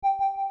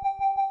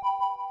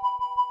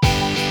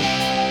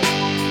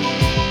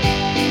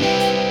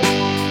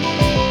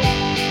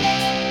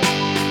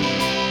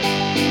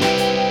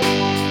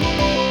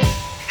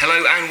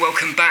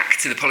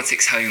to the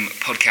Politics Home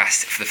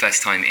podcast for the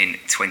first time in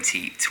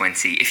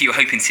 2020. If you were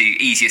hoping to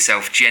ease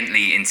yourself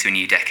gently into a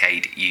new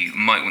decade, you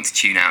might want to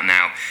tune out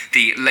now.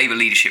 The Labour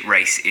leadership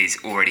race is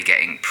already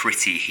getting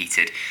pretty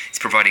heated. It's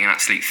providing an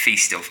absolute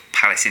feast of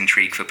palace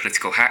intrigue for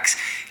political hacks.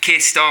 Keir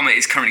Starmer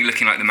is currently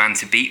looking like the man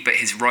to beat, but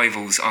his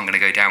rivals aren't going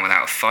to go down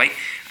without a fight,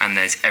 and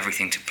there's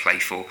everything to play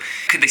for.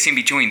 Could they soon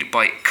be joined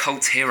by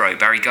cult hero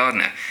Barry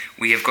Gardiner?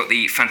 We have got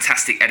the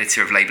fantastic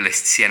editor of Labour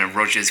List, Sienna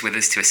Rogers, with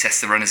us to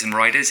assess the runners and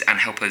riders and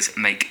help us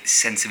make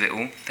sense of it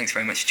all. Thanks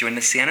very much for joining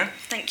us, Sienna.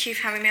 Thank you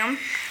for having me on.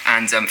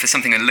 And for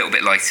something a little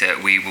bit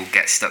lighter, we will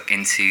get stuck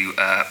into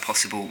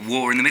possible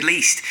war in the Middle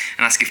East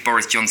and ask if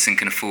Boris Johnson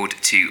can afford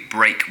to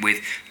break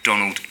with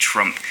Donald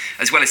Trump.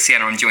 As well as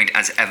Sienna, I'm joined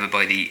as ever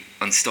by the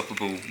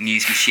unstoppable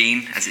news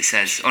machine, as it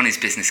says on his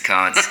business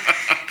cards,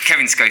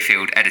 Kevin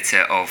Schofield,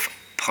 editor of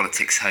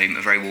Politics Home.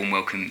 A very warm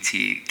welcome to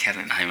you,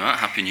 Kevin. Hi Matt,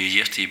 Happy New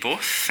Year to you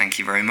both. Thank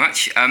you very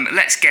much.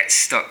 Let's get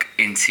stuck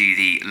into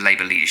the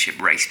Labour leadership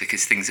race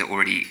because things are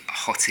already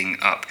hotting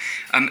up.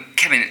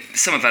 Kevin,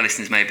 some of our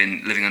listeners may have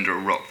been living under a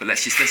rock, but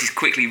let's just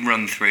quickly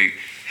run through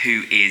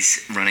who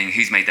is running,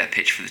 who's made their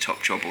pitch for the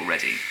top job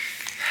already.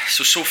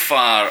 So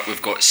far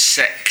we've got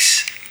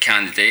 6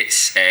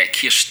 candidates,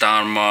 Keir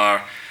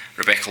Starmer,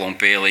 Rebecca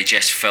Long-Bailey,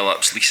 Jess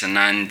Phillips, Lisa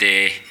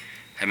Nandy.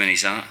 How many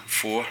is that?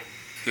 4?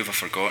 Who have I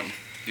forgotten?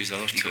 Who's the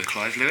others? 2?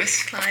 Clive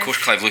Lewis. Of course,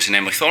 Clive Lewis and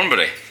Emily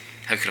Thornberry.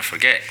 How could I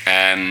forget?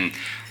 And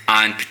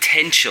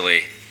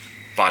potentially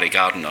Barry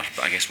Gardiner,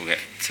 but I guess we'll get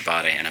to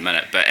Barry in a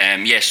minute. But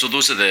so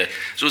those are the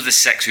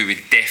 6 who we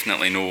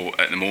definitely know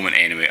at the moment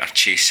anyway are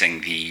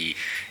chasing the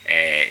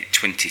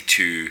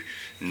 22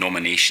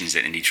 nominations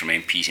that they need from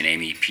MPs and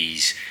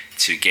MEPs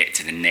to get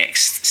to the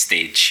next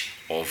stage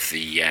of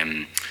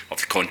the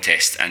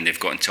contest, and they've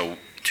got until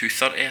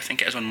 2:30, I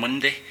think it is, on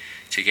Monday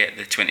to get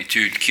the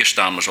 22. Keir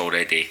Starmer's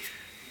already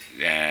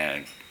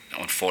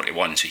on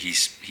 41, so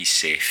he's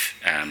safe.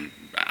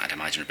 I'd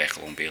imagine Rebecca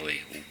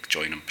Long-Bailey will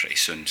join him pretty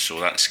soon, so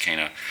that's kind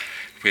of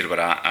where we're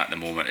at the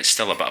moment. It's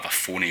still a bit of a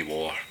phony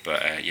war,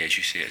 but as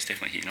you say, it's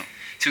definitely heating up.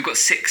 So we've got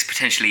 6,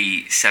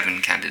 potentially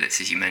 7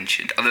 candidates, as you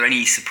mentioned. Are there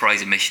any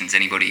surprise omissions?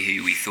 Anybody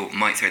who we thought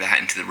might throw their hat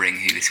into the ring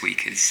who this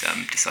week has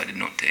decided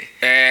not to?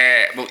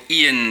 Well,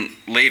 Ian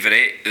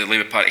Lavery, the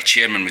Labour Party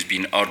chairman, was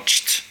being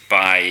urged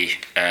by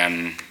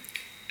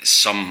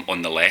some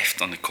on the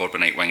left, on the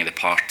Corbynite wing of the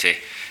party,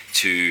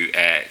 to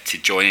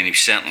join, and he was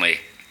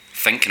certainly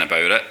thinking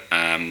about it.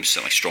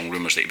 Certainly strong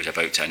rumours that he was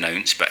about to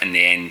announce, but in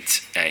the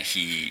end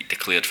he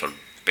declared for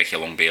Becky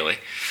Long-Bailey,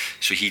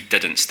 so he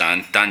didn't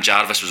stand. Dan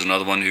Jarvis was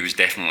another one who was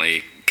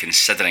definitely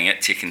considering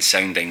it, taking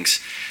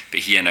soundings,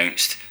 but he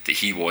announced that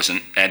he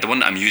wasn't. The one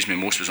that amused me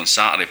most was on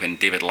Saturday when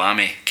David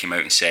Lammy came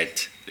out and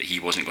said that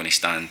he wasn't going to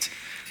stand,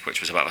 which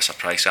was a bit of a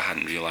surprise. I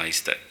hadn't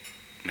realised that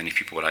many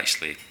people were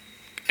actually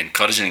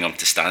encouraging him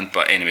to stand,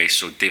 but anyway,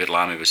 so David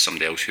Lammy was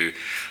somebody else who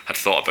had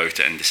thought about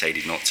it and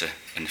decided not to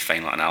in the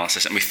final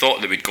analysis, and we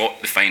thought that we'd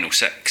got the final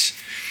 6,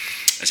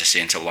 as I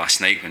say, until last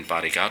night when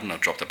Barry Gardiner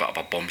dropped a bit of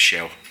a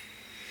bombshell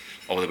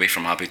all the way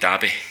from Abu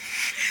Dhabi.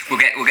 We'll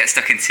get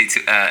stuck into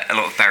a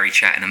lot of Barry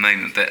chat in a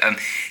moment, but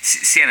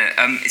Sienna,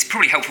 it's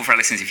probably helpful for our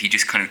listeners if you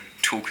just kind of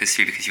talk us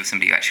through, because you're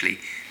somebody who actually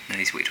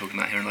knows what you're talking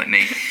about here, unlike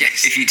me.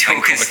 Yes. If you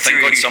talk us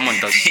through God someone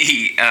does.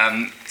 the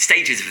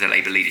stages of the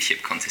Labour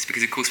leadership contest,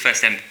 because of course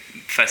first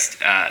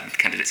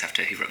candidates have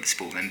to hoover up the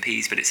support of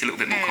MPs, but it's a little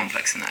bit more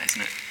complex than that,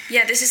 isn't it?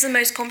 Yeah, this is the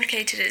most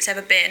complicated it's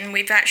ever been.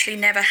 We've actually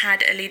never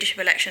had a leadership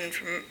election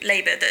from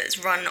Labour that's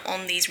run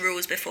on these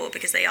rules before,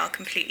 because they are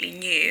completely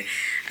new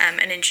and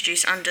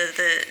introduced under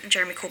the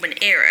Jeremy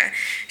Corbyn era.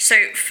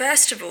 So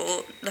first of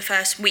all, the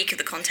first week of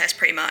the contest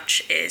pretty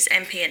much is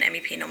MP and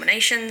MEP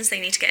nominations. They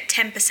need to get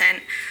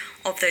 10%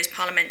 of those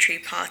parliamentary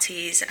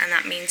parties, and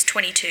that means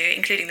 22,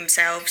 including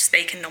themselves.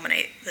 They can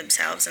nominate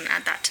themselves and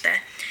add that to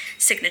their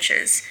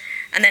signatures.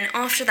 And then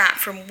after that,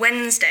 from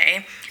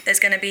Wednesday, there's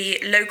going to be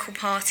local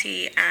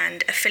party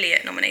and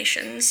affiliate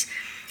nominations.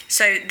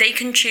 So they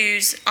can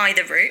choose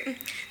either route.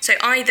 So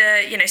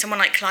either, someone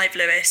like Clive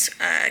Lewis,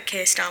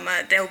 Keir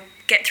Starmer, they'll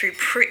get through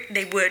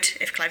they would,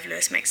 if Clive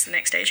Lewis makes the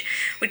next stage,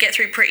 would get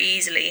through pretty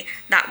easily,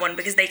 that one,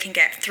 because they can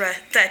get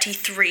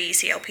 33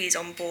 CLPs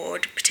on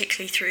board,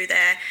 particularly through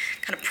their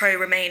kind of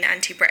pro-Remain,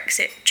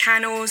 anti-Brexit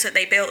channels that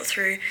they built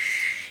through,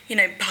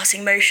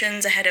 passing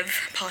motions ahead of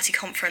party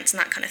conference and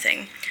that kind of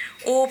thing.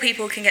 Or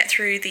people can get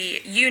through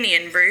the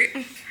union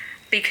route,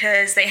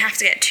 because they have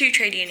to get 2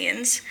 trade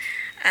unions,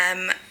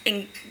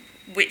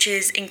 which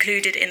is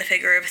included in the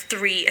figure of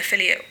 3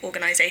 affiliate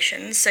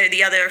organisations. So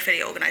the other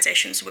affiliate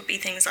organisations would be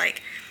things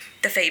like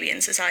the Fabian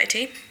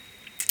Society.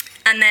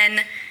 And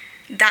then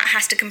that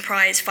has to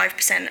comprise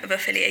 5% of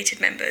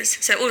affiliated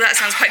members. So all that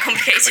sounds quite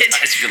complicated.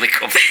 That's really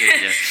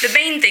complicated, yeah. The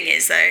main thing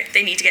is, though,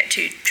 they need to get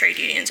 2 trade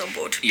unions on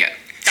board. Yeah.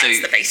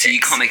 That's the basics. So you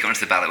can't make it onto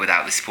the ballot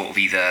without the support of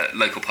either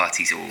local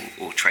parties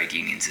or trade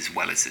unions, as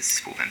well as the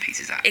support of MPs,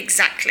 is that?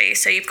 Exactly.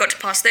 So you've got to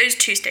pass those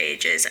 2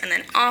 stages, and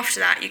then after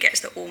that you get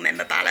to the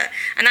all-member ballot.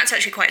 And that's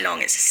actually quite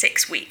long. It's a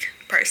 6-week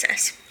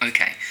process.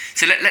 Okay.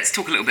 So let's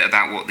talk a little bit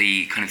about what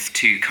the kind of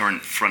 2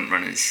 current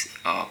frontrunners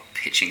are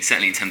pitching,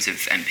 certainly in terms of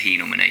MP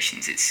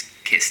nominations. It's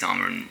Keir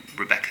Starmer and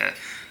Rebecca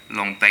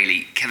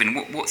Long-Bailey. Kevin,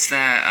 what's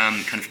their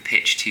kind of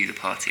pitch to the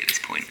party at this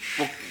point?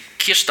 Well,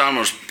 Keir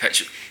Starmer's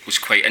pitch was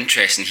quite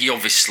interesting. He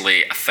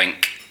obviously, I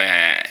think,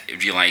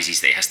 realises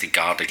that he has to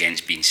guard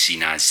against being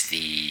seen as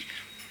the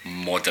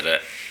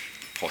moderate,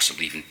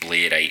 possibly even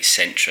Blairite,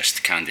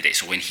 centrist candidate.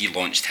 So when he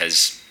launched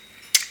his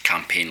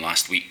campaign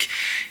last week,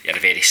 he had a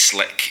very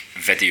slick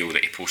video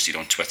that he posted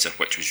on Twitter,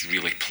 which was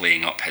really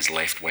playing up his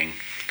left-wing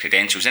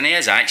credentials. And he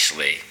is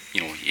actually,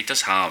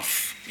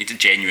 he did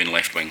genuine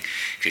left-wing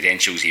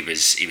credentials. He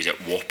was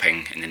at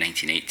Wapping in the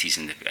 1980s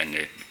in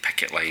the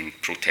picket line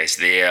protest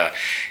there.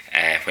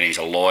 When he was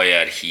a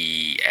lawyer,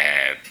 he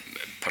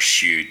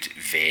pursued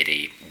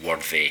very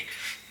worthy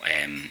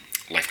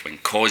left-wing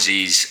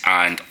causes,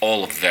 and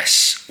all of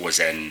this was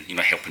in,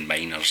 helping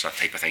minors, that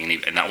type of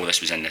thing, and all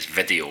this was in this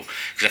video,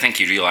 because I think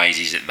he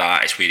realises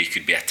that is where he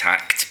could be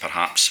attacked,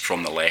 perhaps,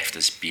 from the left,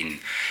 as being,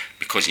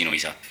 because,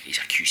 he's a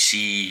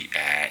QC,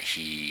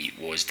 he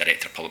was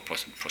Director of Public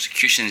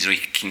Prosecutions, so he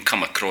can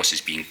come across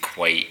as being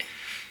quite...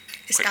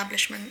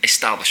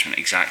 Establishment,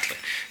 exactly.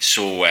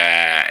 So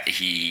I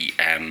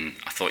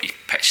thought he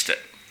pitched it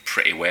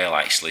pretty well,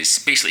 actually. It's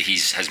basically,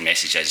 his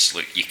message is,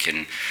 look, you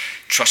can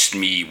trust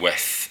me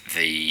with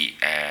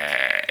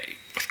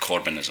with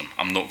Corbynism.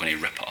 I'm not going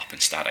to rip it up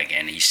and start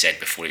again. He said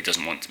before we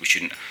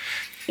shouldn't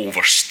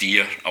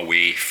oversteer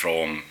away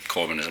from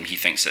Corbynism. He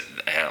thinks that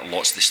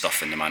lots of the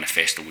stuff in the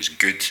manifesto was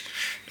good.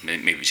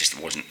 Maybe it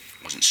just wasn't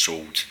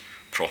sold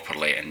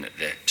properly, and that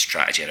the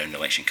strategy around the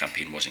election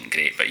campaign wasn't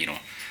great. But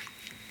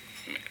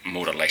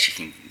more or less, you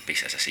can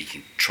basically, as I say, you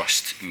can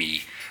trust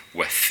me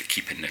with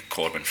keeping the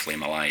Corbyn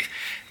flame alive.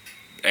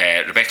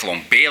 Rebecca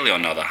Long-Bailey,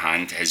 on the other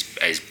hand, is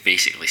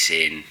basically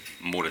saying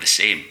more of the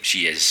same.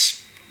 She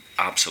is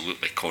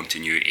absolutely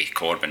continuity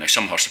Corbyn. Now,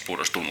 some of her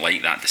supporters don't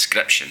like that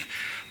description,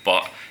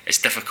 but it's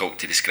difficult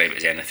to describe it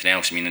as anything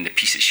else. I mean, in the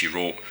piece that she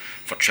wrote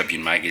for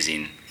Tribune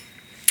magazine,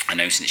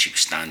 announcing that she was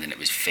standing, it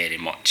was very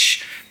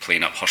much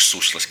playing up her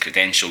socialist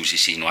credentials. You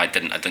see, I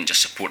didn't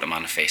just support the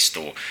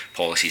manifesto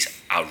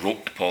policies, I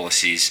wrote the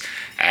policies,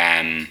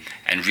 and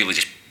really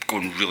just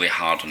going really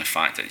hard on the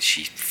fact that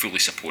she fully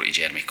supported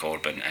Jeremy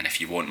Corbyn, and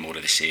if you want more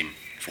of the same,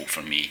 vote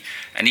for me.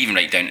 And even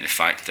right down to the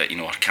fact that,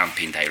 our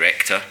campaign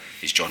director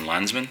is John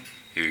Landsman,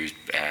 who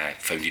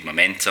founded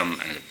Momentum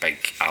and is a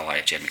big ally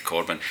of Jeremy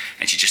Corbyn,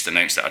 and she just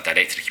announced that our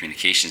director of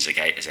communications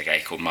is a guy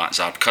called Matt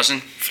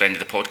Zarb-Cousin, friend of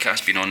the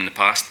podcast, been on in the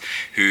past,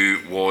 who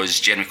was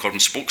Jeremy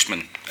Corbyn's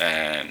spokesman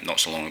not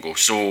so long ago.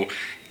 So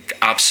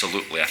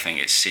absolutely, I think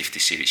it's safe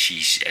to say that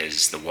she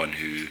is the one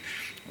who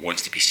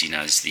wants to be seen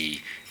as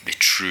the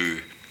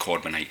true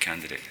Corbynite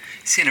candidate.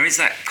 Sienna, is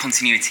that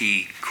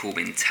continuity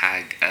Corbyn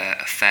tag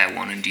a fair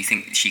one, and do you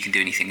think she can do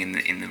anything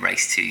in the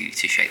race to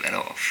shake that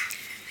off?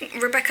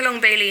 Rebecca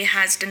Long-Bailey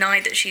has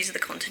denied that she's the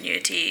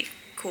continuity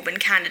Corbyn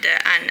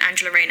candidate, and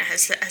Angela Rayner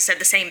has said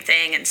the same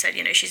thing and said,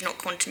 she's not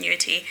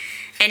continuity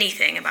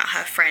anything about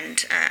her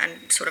friend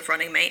and sort of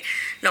running mate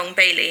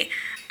Long-Bailey.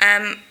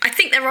 I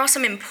think there are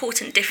some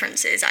important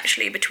differences,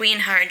 actually, between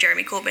her and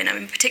Jeremy Corbyn. I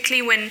mean,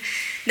 particularly when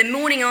the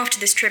morning after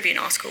this Tribune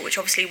article, which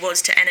obviously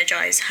was to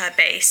energise her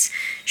base,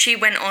 she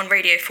went on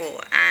Radio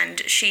 4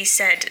 and she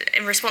said,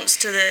 in response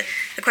to the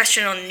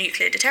question on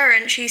nuclear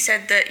deterrent, she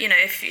said that,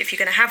 if you're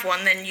going to have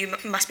one, then you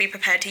must be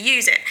prepared to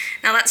use it.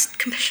 Now, that's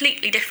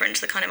completely different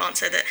to the kind of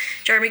answer that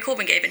Jeremy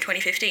Corbyn gave in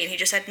 2015. He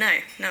just said, no,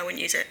 I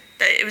wouldn't use it.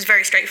 It was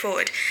very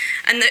straightforward.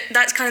 And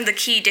that's kind of the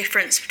key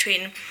difference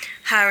between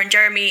her and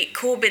Jeremy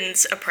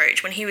Corbyn's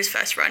approach when he was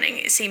first running.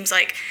 It seems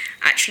like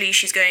actually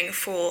she's going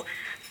for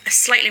a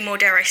slightly more,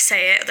 dare I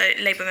say it,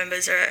 although Labour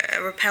members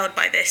are repelled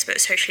by this, but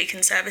socially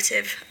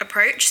conservative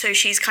approach. So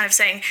she's kind of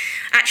saying,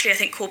 actually, I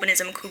think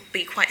Corbynism could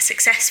be quite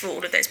successful,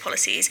 all of those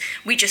policies.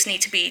 We just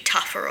need to be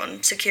tougher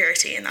on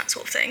security and that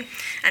sort of thing,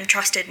 and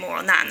trusted more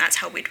on that, and that's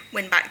how we'd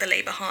win back the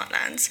Labour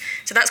heartlands.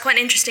 So that's quite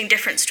an interesting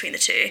difference between the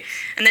two.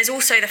 And there's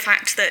also the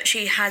fact that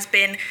she has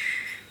been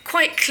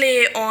quite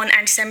clear on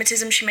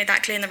anti-Semitism. She made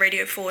that clear in the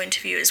Radio 4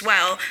 interview as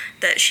well,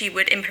 that she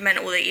would implement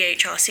all the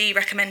EHRC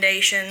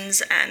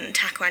recommendations and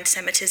tackle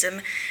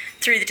anti-Semitism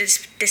through the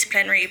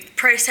disciplinary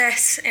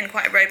process in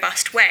quite a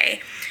robust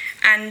way.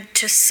 And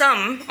to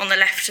some on the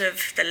left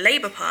of the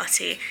Labour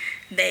Party,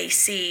 they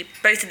see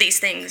both of these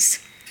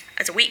things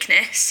as a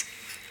weakness.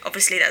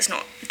 Obviously, that's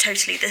not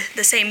totally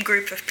the same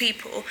group of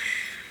people,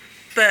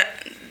 but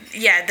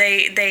yeah,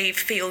 they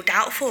feel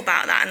doubtful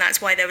about that, and that's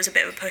why there was a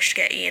bit of a push to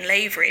get Ian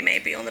Lavery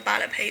maybe on the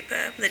ballot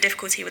paper. The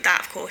difficulty with that,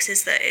 of course,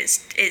 is that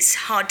it's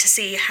hard to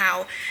see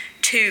how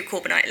 2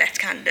 Corbynite left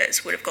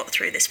candidates would have got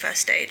through this first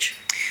stage.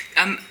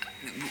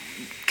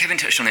 Kevin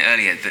touched on it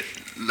earlier, that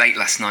late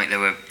last night there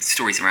were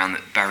stories around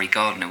that Barry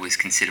Gardiner was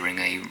considering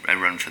a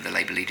run for the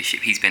Labour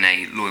leadership. He's been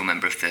a loyal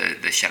member of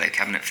the shadow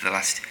cabinet for the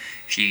last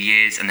few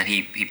years, and then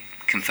he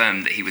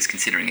confirmed that he was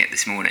considering it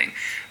this morning.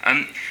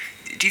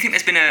 Do you think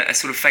there's been a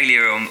sort of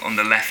failure on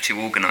the left to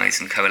organise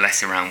and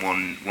coalesce around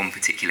one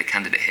particular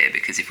candidate here?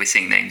 Because if we're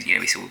seeing names,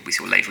 we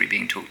saw Lavery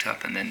being talked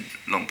up, and then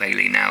Long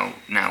Bailey, now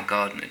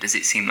Gardiner. Does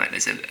it seem like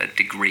there's a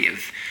degree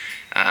of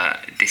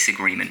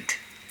disagreement?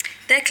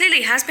 There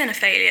clearly has been a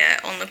failure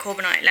on the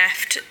Corbynite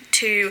left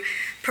to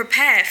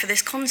prepare for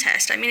this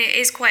contest. I mean, it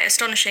is quite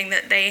astonishing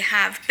that they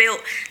have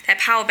built their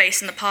power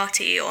base in the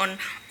party on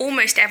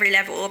almost every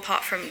level,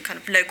 apart from kind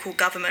of local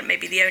government,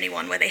 maybe the only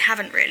one where they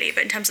haven't really.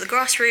 But in terms of the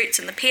grassroots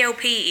and the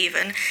PLP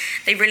even,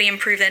 they really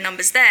improved their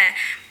numbers there.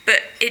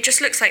 But it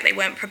just looks like they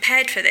weren't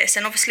prepared for this.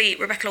 And obviously,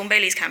 Rebecca Long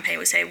Bailey's campaign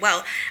would say,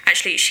 well,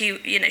 actually, she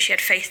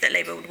had faith that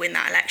Labour would win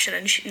that election,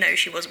 and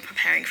she wasn't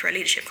preparing for a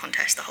leadership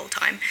contest the whole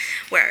time,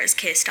 whereas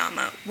Keir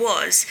Starmer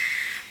was.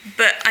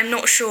 But I'm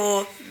not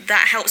sure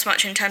that helps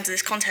much in terms of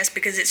this contest,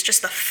 because it's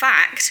just the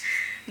fact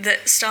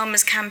that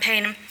Starmer's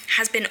campaign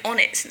has been on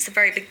it since the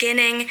very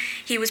beginning.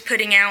 He was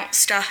putting out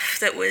stuff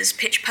that was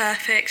pitch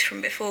perfect from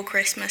before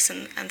Christmas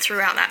and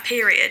throughout that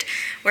period,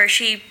 where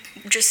she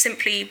just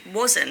simply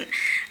wasn't.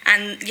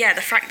 And yeah,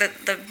 the fact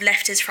that the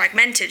left is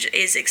fragmented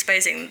is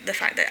exposing the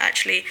fact that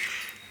actually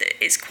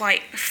it's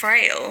quite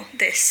frail,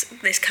 this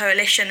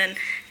coalition, and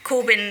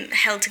Corbyn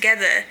held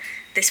together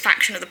this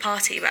faction of the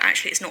party, but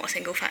actually it's not a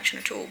single faction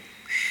at all.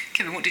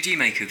 Kevin, what did you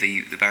make of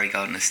the Barry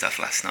Gardiner stuff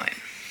last night?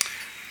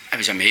 It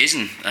was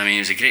amazing. I mean, it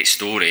was a great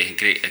story, a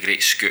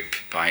great scoop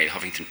by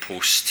Huffington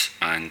Post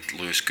and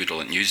Lewis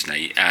Goodall at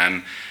Newsnight.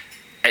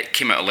 It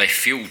came out of left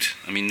field.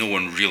 I mean, no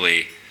one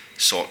really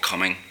saw it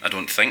coming, I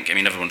don't think. I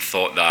mean, everyone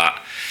thought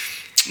that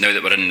now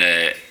that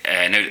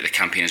now that the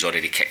campaign has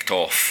already kicked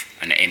off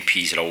and the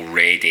MPs are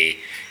already,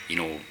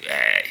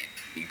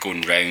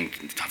 going round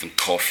having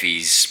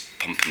coffees,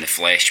 pumping the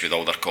flesh with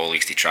all their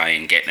colleagues to try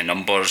and get the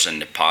numbers,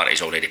 and the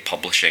party's already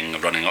publishing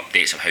running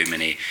updates of how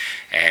many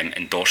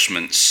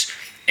endorsements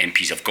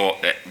MPs have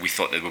got, that we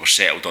thought that we were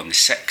settled on the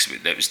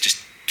 6th. That was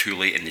just too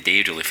late in the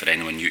day really for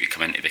anyone new to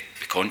come into the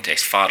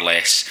contest, far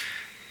less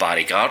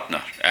Barry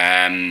Gardiner.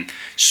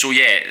 So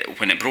yeah,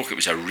 when it broke, it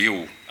was a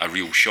real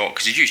shock,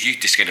 because you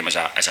described him as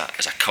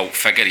a cult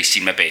figure. He's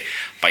seen maybe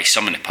by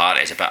some in the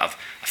party as a bit of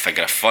a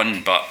figure of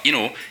fun, but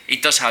he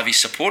does have his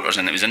supporters.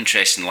 And it was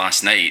interesting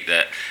last night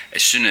that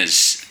as soon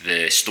as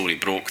the story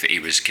broke that he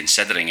was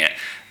considering it,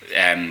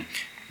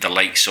 the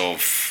likes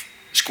of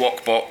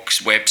Squawk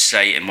Box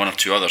website and one or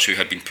two others who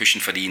had been pushing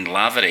for Ian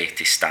Lavery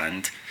to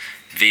stand,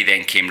 they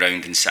then came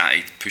round and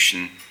started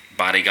pushing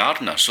Barry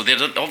Gardiner. So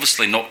they're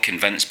obviously not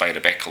convinced by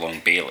Rebecca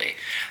Long Bailey,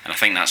 and I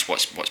think that's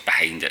what's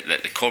behind it,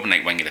 that the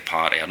Corbynite wing of the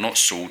party are not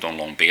sold on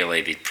Long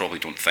Bailey. They probably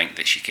don't think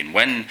that she can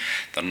win.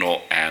 They're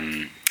not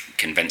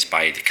convinced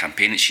by the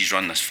campaign that she's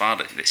run thus far,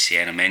 that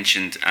Sienna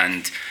mentioned,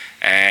 and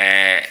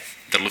they're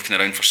looking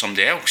around for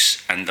somebody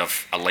else, and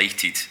they've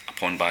alighted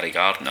upon Barry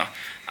Gardiner,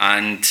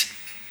 and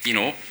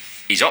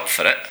he's up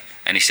for it.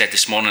 And he said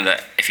this morning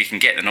that if he can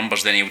get the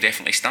numbers, then he'll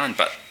definitely stand.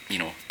 But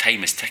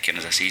time is ticking,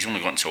 as I say. He's only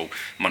got until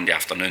Monday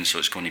afternoon, so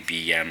it's going to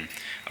be a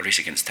race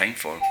against time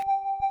for him.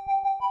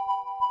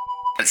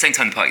 At the same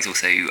time, the party's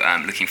also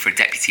looking for a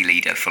deputy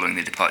leader following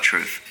the departure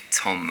of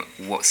Tom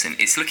Watson.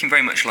 It's looking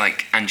very much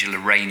like Angela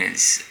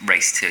Rayner's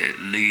race to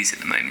lose at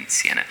the moment,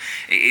 Sienna.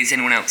 Is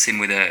anyone else in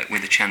with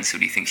a chance, or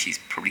do you think she's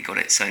probably got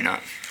it sewn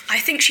up? I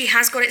think she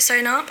has got it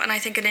sewn up, and I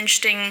think an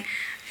interesting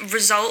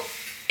result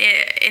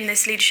in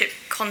this leadership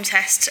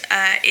contest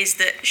is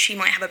that she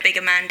might have a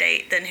bigger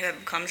mandate than whoever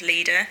becomes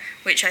leader,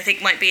 which I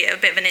think might be a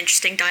bit of an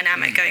interesting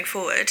dynamic going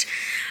forward.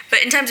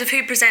 But in terms of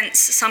who presents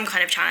some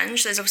kind of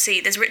challenge,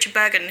 there's Richard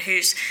Bergen,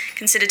 who's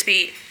considered to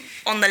be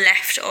on the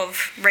left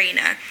of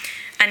Rayner,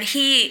 and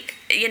he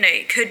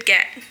could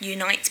get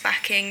Unite's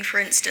backing, for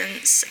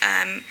instance,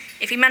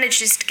 if he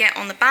manages to get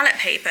on the ballot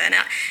paper. And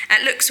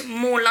it looks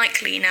more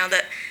likely now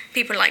that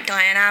people like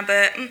Diane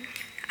Abbott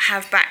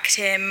have backed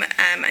him,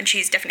 and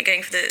she's definitely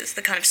going for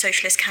the kind of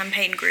socialist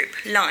campaign group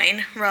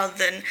line, rather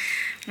than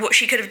what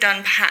she could have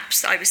done.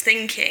 Perhaps I was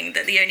thinking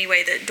that the only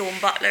way that Dawn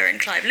Butler and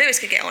Clive Lewis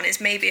could get on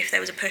is maybe if there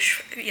was a push,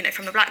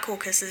 from the Black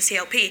Caucus of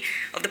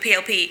the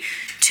PLP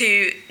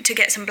to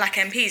get some black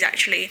MPs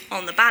actually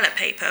on the ballot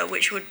paper,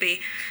 which would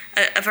be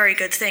a very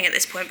good thing at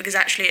this point, because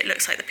actually it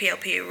looks like the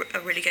PLP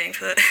are really going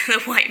for the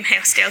white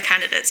male stale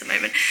candidates at the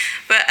moment.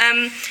 But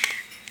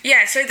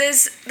yeah, so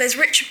there's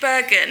Richard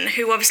Bergen,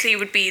 who obviously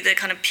would be the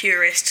kind of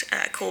purist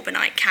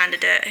Corbynite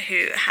candidate,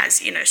 who has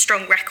a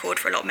strong record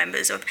for a lot of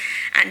members of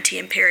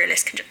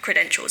anti-imperialist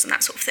credentials and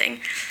that sort of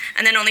thing.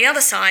 And then on the other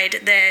side,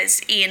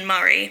 there's Ian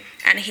Murray,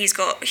 and he's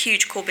got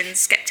huge Corbyn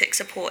skeptic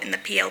support in the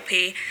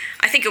PLP.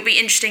 I think it'll be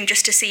interesting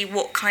just to see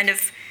what kind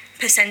of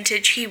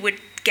percentage he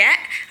would get.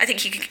 I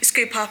think he could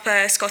scoop up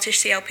a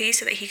Scottish CLP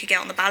so that he could get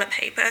on the ballot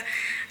paper,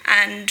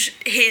 and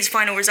his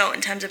final result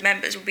in terms of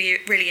members will be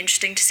really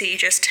interesting to see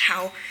just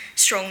how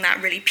strong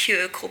that really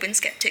pure Corbyn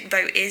sceptic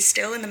vote is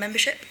still in the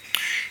membership.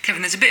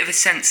 Kevin, there's a bit of a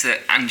sense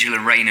that Angela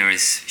Rayner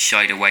has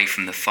shied away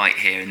from the fight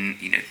here, and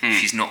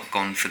she's not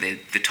gone for the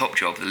top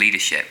job, the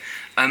leadership.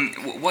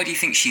 Why do you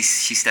think she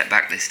stepped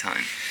back this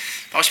time?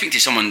 I was speaking to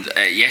someone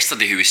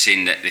yesterday who was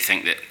saying that they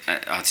think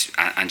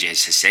that Angie has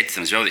said to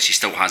them as well that she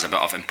still has a bit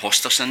of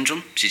imposter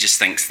syndrome. She just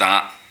thinks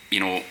that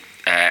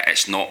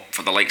it's not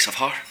for the likes of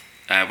her.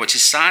 Which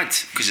is sad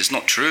because it's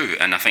not true,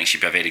 and I think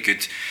she'd be a very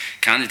good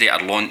candidate.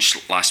 Our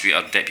launch last week,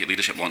 our deputy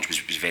leadership launch, was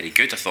very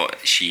good. I thought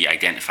she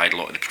identified a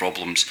lot of the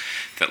problems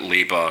that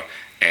Labour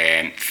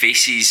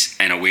faces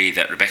in a way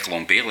that Rebecca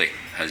Long-Bailey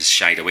has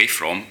shied away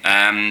from.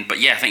 But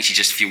yeah, I think she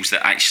just feels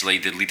that actually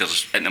the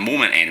leaders, at the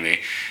moment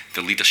anyway,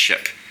 the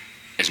leadership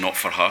is not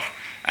for her,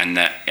 and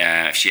that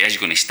if she is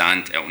going to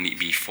stand, it will need to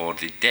be for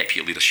the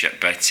deputy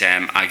leadership. But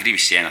I agree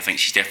with Sienna. I think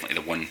she's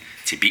definitely the one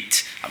to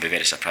beat. I'd be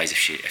very surprised if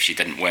she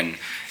didn't win.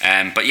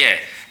 But yeah,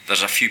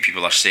 there's a few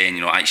people are saying,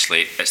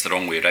 actually it's the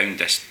wrong way around.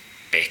 This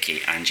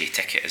Becky-Angie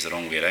ticket is the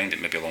wrong way around.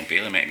 That maybe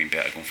Long-Bailey might have been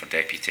better going for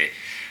deputy,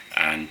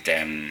 and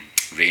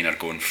Rayner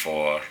going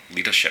for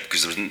leadership,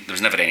 because there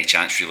was never any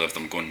chance really of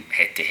them going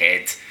head to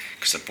head,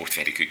 because they're both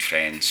very good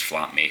friends,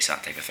 flatmates,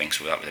 that type of thing.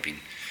 So that would have been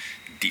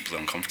deeply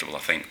uncomfortable, I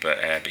think.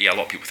 But yeah, a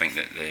lot of people think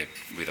that the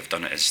way they've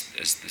done it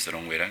is the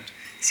wrong way around.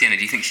 Sienna,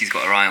 do you think she's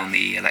got her eye on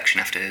the election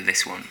after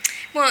this one?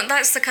 Well,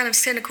 that's the kind of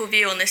cynical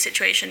view on this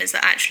situation, is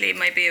that actually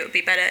maybe it would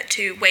be better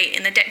to wait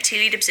in the deputy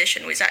leader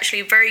position, which is actually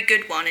a very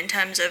good one in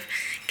terms of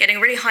getting a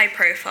really high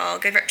profile,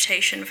 good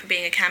reputation for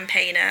being a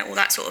campaigner, all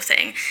that sort of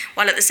thing,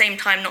 while at the same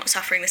time not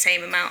suffering the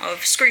same amount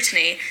of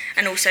scrutiny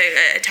and also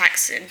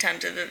attacks in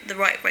terms of the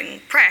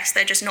right-wing press.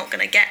 They're just not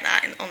going to get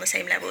that on the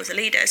same level as a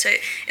leader. So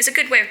it's a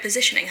good way of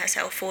positioning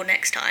herself for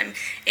next time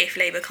if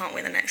Labour can't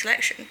win the next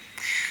election.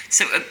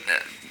 So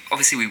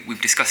obviously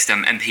we've discussed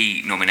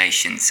MP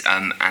nominations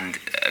and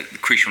the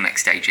crucial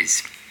next stage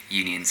is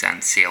unions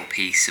and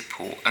CLP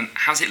support.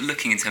 How's it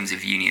looking in terms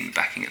of union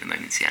backing at the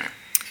moment, Sienna?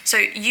 So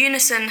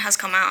Unison has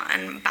come out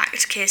and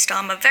backed Keir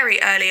Starmer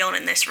very early on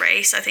in this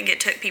race. I think it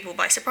took people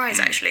by surprise,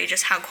 actually,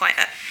 just how quite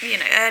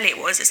early it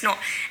was. It's not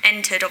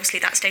entered, obviously,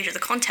 that stage of the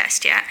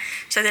contest yet.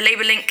 So the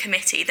Labour Link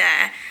Committee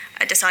there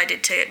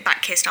decided to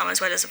back Keir Starmer, as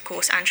well as, of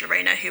course, Angela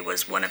Rayner, who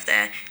was one of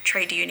their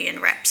trade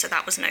union reps, so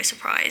that was no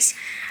surprise.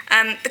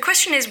 The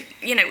question is,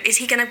 is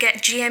he going to get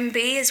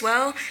GMB as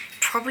well?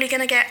 Probably going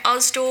to get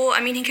Usdaw.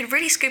 I mean, he could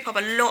really scoop up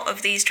a lot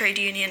of these trade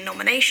union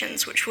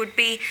nominations, which would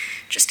be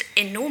just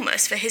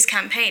enormous for his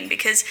campaign,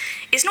 because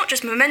it's not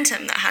just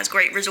Momentum that has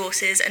great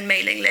resources and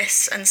mailing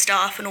lists and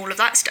staff and all of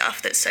that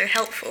stuff that's so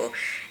helpful.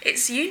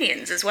 It's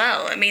unions as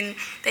well. I mean,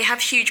 they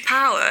have huge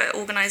power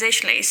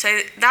organisationally, so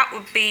that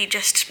would be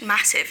just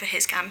massive for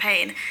his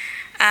campaign.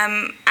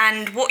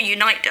 And what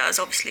Unite does,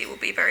 obviously, will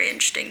be very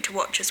interesting to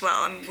watch as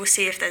well. We'll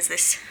see if there's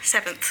this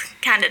seventh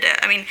candidate.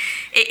 I mean,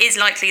 it is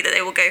likely that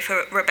they will go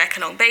for Rebecca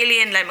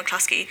Long-Bailey, and Len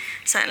McCluskey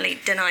certainly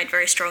denied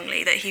very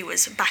strongly that he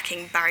was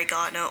backing Barry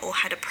Gardiner or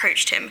had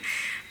approached him.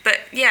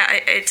 But yeah,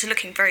 it's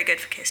looking very good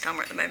for Keir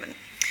Starmer at the moment.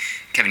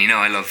 Kevin,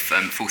 I love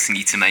forcing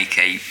you to make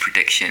a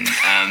prediction.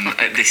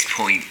 At this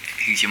point,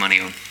 who's your money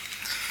on?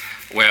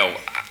 Well,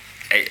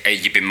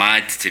 you'd be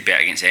mad to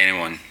bet against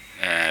anyone,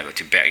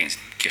 to bet against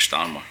Keir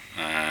Starmer.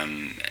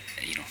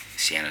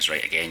 Sienna's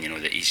right again,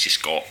 that he's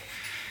just got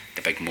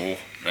the big mo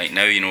right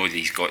now.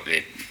 He's got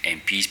the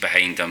MPs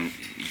behind him.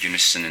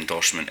 Unison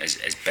endorsement is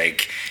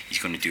big. He's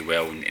going to do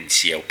well in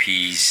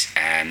CLPs.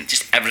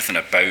 Just everything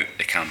about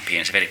the campaign.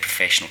 It's a very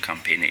professional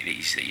campaign that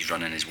he's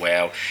running as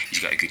well. He's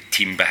got a good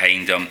team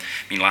behind him.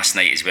 I mean, last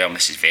night as well, and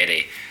this is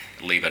very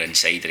Labour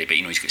insidery, but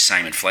he's got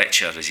Simon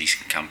Fletcher as his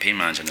campaign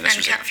manager,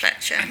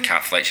 and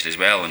Cat Fletcher as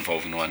well,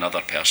 involving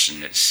another person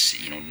that's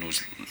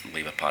knows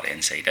Labour Party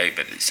inside out.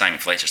 But Simon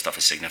Fletcher stuff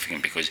is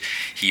significant because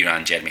he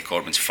ran Jeremy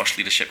Corbyn's first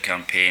leadership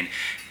campaign,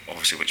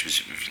 obviously, which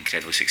was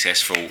incredibly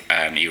successful.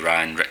 He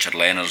ran Richard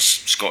Leonard's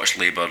Scottish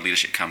Labour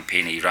leadership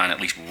campaign. He ran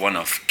at least one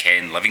of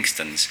Ken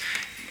Livingstone's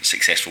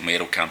successful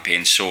mayoral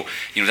campaigns. So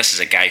this is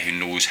a guy who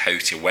knows how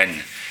to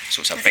win.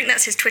 So I think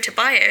that's his Twitter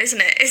bio,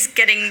 isn't it? Is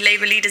getting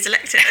Labour leaders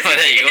elected. Well,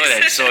 there you go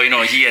then. So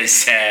he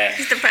is.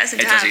 He's the person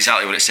to have. It does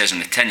exactly what it says on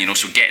the tin.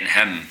 So getting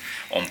him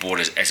on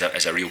board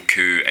is a real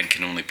coup and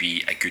can only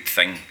be a good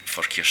thing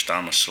for Keir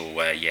Starmer. So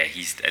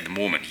he's at the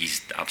moment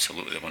he's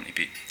absolutely the one to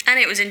beat. And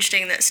it was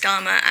interesting that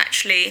Starmer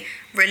actually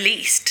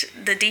released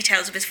the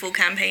details of his full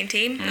campaign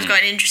team. It was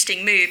quite an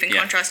interesting move in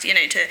contrast,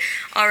 to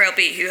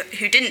RLB,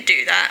 who didn't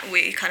do that.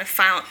 We kind of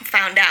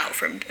found out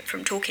from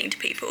talking to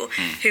people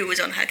who was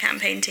on her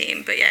campaign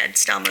team. But yeah,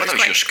 Starmer was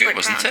quite, your scoop, quite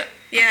wasn't proud. it?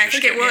 Yeah, I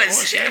think it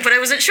was. But I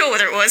wasn't sure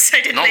whether it was. So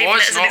I didn't label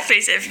it as an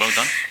exclusive. Well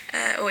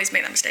done. Always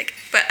make that mistake.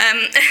 But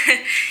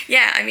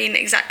yeah, I mean,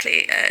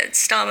 exactly.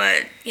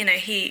 Starmer,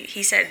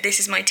 he said, "This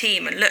is my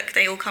team, and look,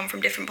 they all come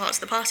from different parts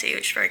of the party,"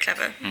 which is very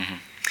clever. Mm-hmm.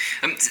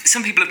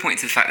 Some people have pointed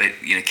to the fact that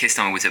Keir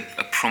Starmer was a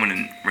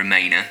prominent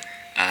Remainer.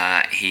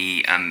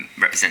 He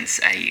represents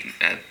a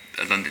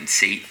a London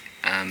seat.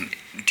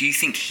 Do you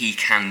think he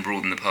can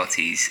broaden the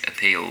party's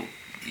appeal?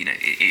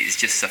 It's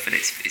just suffered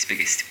its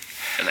biggest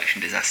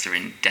election disaster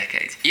in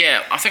decades.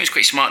 Yeah, I think it was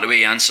quite smart the way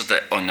he answered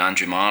it on the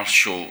Andrew Marr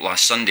show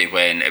last Sunday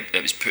when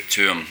it was put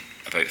to him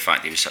about the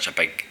fact that he was such a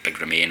big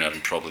Remainer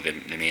and probably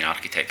the main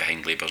architect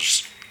behind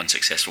Labour's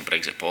unsuccessful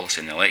Brexit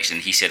policy in the election.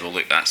 He said, well,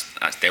 look, that's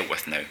dealt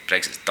with now.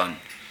 Brexit's done.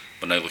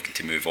 We're now looking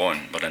to move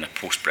on. We're in a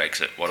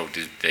post-Brexit world.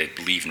 The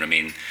Leave and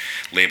Remain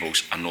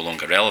labels are no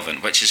longer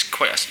relevant, which is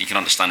you can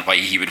understand why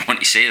he would want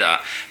to say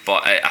that,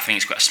 but I think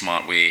it's quite a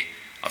smart way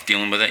of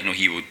dealing with it.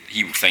 He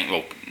would think,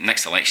 well,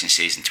 next election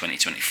says in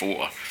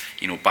 2024,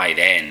 by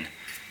then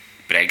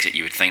Brexit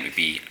you would think would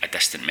be a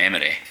distant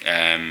memory,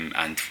 and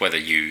how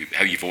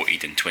you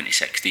voted in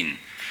 2016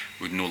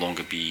 would no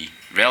longer be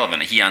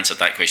relevant. He answered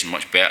that question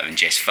much better than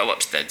Jess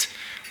Phillips did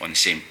on the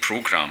same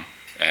programme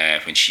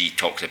when she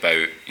talked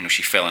about,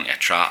 she fell into a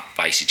trap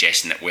by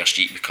suggesting that were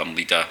she to become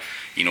leader,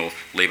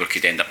 Labour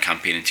could end up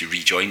campaigning to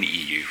rejoin the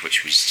EU,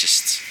 which was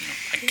just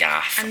a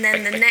gaffe. And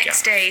then the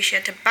next day she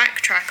had to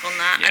backtrack on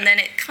that, and then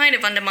it kind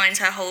of undermines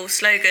her whole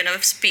slogan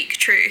of speak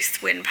truth,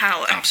 win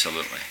power.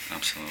 Absolutely.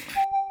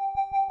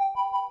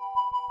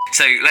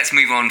 So let's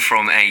move on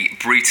from a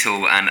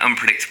brutal and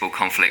unpredictable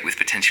conflict with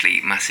potentially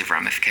massive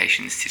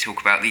ramifications to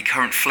talk about the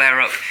current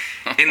flare-up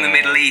in the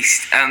Middle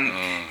East.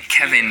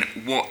 Kevin,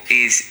 what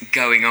is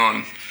going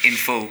on in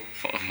full?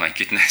 Oh my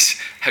goodness,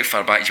 how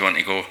far back do you want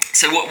to go?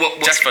 So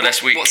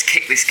this week? What's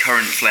kicked this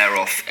current flare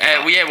off?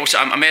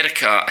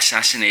 America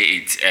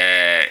assassinated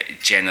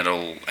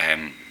General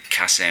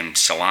Qasem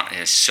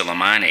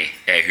Soleimani,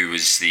 who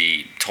was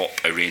the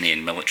top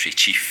Iranian military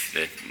chief,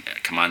 the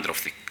commander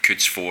of the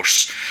Quds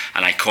Force,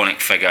 an iconic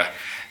figure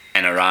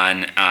in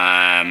Iran,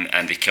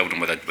 and they killed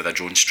him with a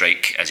drone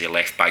strike as he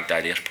left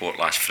Baghdad airport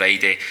last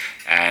Friday.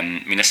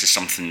 This is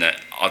something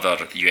that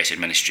other US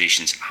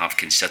administrations have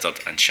considered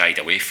and shied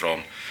away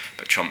from,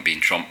 but Trump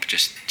being Trump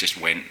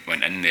just went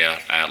in there,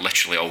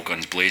 literally all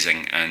guns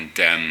blazing, and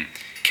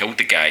killed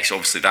the guy. So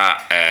obviously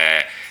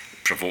that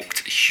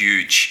provoked a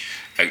huge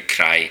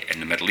outcry in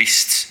the Middle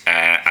East,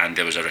 and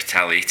there was a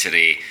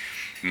retaliatory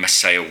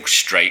missile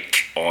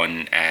strike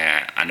on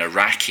an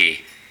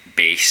Iraqi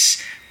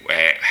base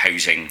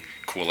housing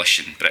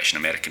coalition British and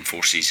American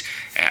forces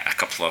a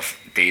couple of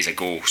days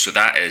ago. So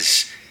that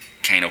is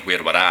kind of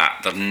where we're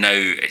at. There now,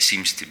 it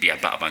seems to be a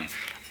bit of an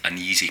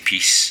uneasy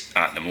peace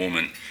at the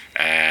moment.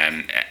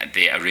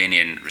 The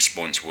Iranian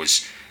response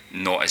was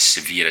not as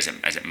severe as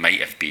it might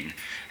have been.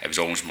 It was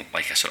almost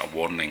like a sort of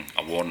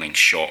warning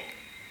shot.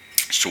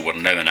 So we're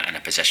now in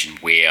a position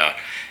where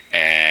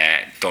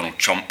Donald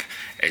Trump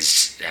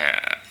is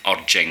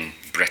urging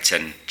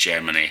Britain,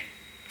 Germany,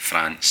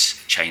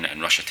 France, China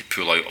and Russia to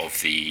pull out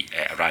of the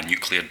Iran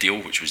nuclear deal,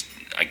 which was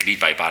agreed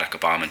by Barack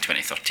Obama in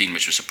 2013,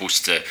 which was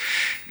supposed to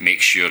make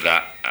sure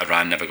that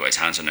Iran never got its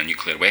hands on a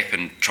nuclear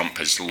weapon. Trump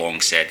has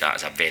long said that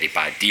is a very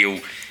bad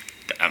deal.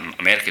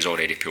 America's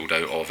already pulled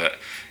out of it.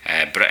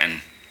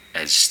 Britain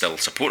is still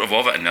supportive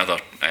of it, and the other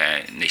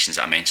nations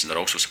that I mentioned are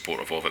also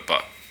supportive of it,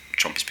 but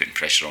Trump is putting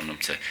pressure on them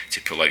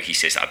to pull out. He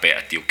says that a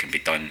better deal can be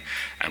done,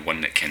 and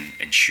one that can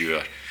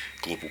ensure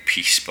global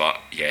peace. But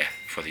yeah,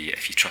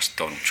 if you trust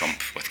Donald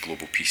Trump with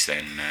global peace,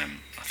 then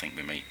I think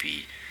we might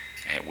be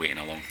waiting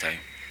a long time.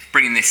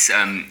 Bringing this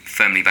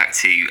firmly back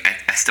to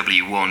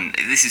SW1,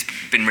 this has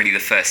been really the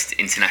first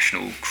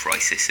international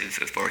crisis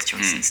of Boris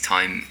Johnson's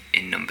time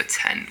in Number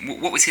 10.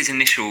 What was his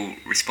initial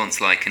response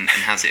like, and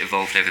how's it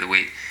evolved over the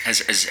week?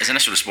 His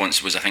initial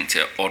response was, I think,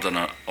 to order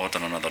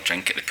another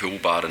drink at the pool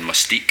bar in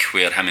Mustique,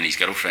 where him and his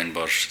girlfriend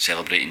were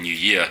celebrating New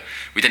Year.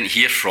 We didn't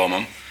hear from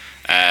him,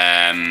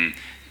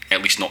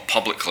 at least not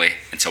publicly,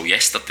 until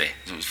yesterday.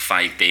 It was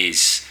 5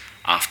 days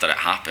after it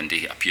happened.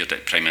 He appeared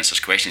at Prime Minister's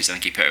Questions. I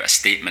think he put out a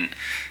statement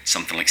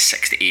something like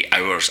 6 to 8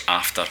 hours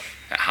after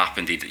it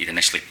happened. He'd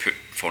initially put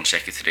Foreign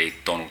Secretary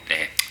Donald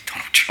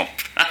Trump.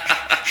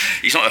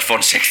 He's not a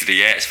Foreign Secretary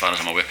yet, as far as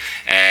I'm aware.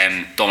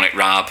 Dominic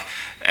Raab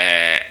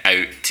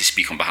out to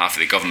speak on behalf of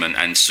the government.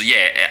 And so,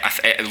 yeah,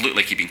 it looked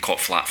like he'd been caught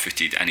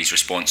flat-footed, and his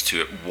response to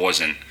it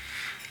wasn't.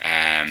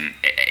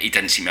 He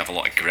didn't seem to have a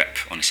lot of grip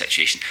on the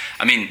situation.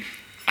 I mean,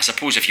 I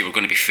suppose if you were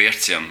going to be fair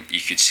to him,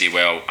 you could say,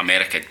 well,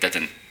 America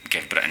didn't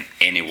give Britain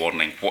any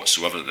warning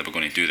whatsoever that they were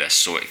going to do this,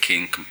 so it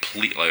came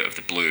completely out of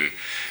the blue.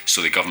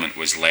 So the government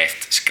was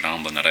left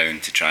scrambling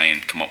around to try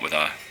and come up with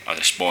a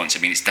response.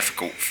 I mean, it's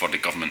difficult for the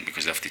government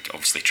because they have to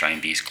obviously try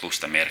and be as close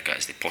to America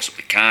as they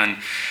possibly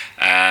can.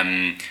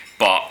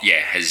 But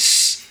yeah,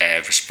 his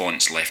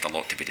response left a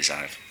lot to be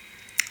desired.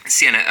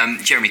 Sienna,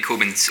 Jeremy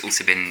Corbyn's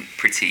also been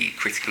pretty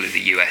critical of the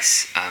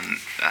US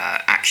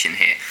action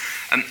here.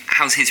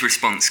 How's his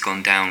response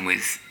gone down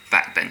with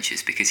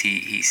backbenchers? Because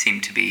he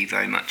seemed to be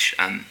very much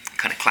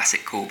kind of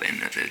classic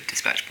Corbyn at the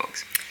dispatch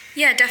box.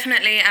 Yeah,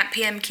 definitely. At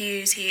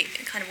PMQs, he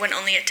kind of went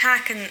on the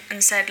attack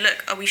and said,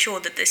 look, are we sure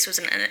that this was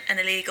an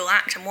illegal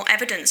act? And what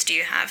evidence do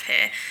you have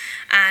here?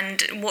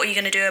 And what are you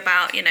going to do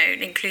about,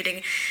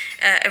 including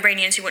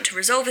Iranians who want to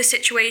resolve this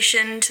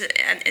situation to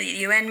a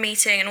UN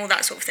meeting and all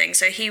that sort of thing?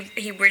 So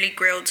he really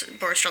grilled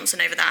Boris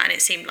Johnson over that, and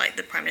it seemed like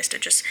the Prime Minister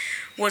just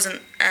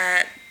wasn't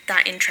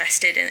that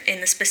interested in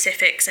the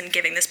specifics and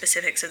giving the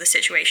specifics of the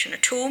situation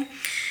at all.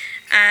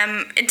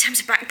 In terms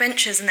of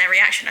backbenchers and their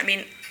reaction, I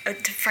mean,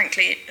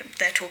 frankly,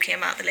 they're talking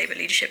about the Labour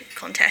leadership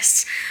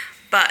contests.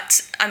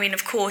 But, I mean,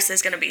 of course,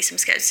 there's going to be some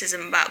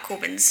scepticism about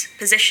Corbyn's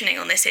positioning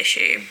on this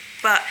issue.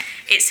 But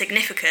it's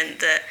significant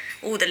that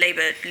all the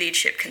Labour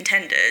leadership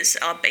contenders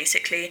are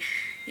basically,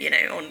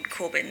 on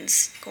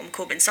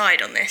Corbyn's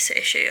side on this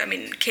issue. I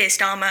mean, Keir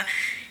Starmer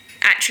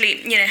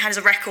actually, has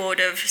a record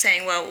of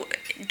saying, well,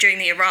 during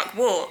the Iraq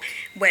War,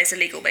 where's the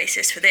legal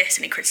basis for this?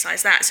 And he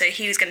criticised that. So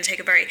he was going to take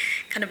a very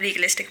kind of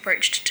legalistic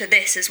approach to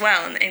this as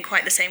well, in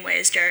quite the same way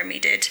as Jeremy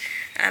did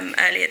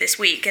earlier this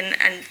week.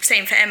 And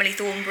same for Emily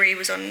Thornberry,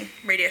 was on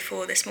Radio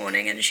 4 this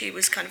morning, and she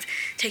was kind of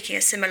taking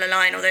a similar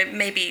line, although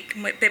maybe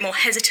a bit more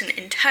hesitant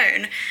in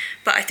tone.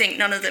 But I think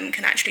none of them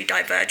can actually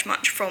diverge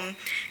much from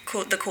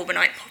the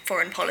Corbynite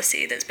foreign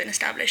policy that's been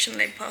established in the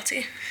Labour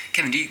Party.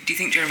 Kevin, do you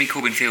think Jeremy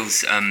Corbyn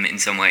feels in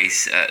some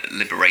ways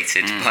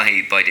liberated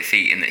by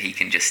defeat, and that he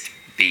can just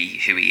be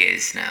who he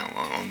is now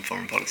on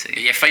foreign policy?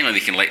 Yeah, finally they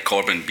can let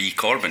Corbyn be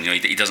Corbyn.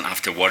 He doesn't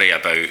have to worry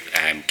about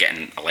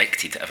getting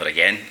elected ever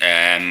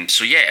again.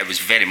 So yeah, it was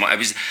very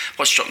much.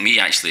 What struck me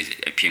actually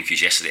at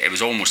PMQs yesterday. It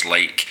was almost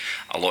like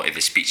a lot of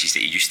the speeches that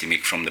he used to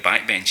make from the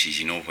backbenches.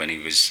 When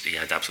he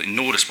had absolutely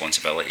no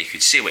responsibility. He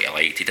could say what he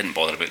liked. He didn't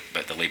bother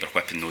about the Labour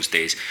whip in those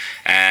days.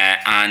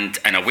 And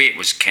in a way, it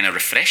was kind of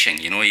refreshing.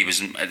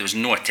 There was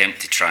no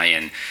attempt to try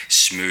and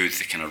smooth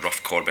the kind of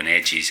rough Corbyn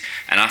edges.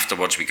 And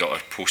afterwards, we got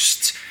a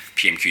post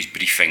PMQ's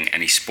briefing,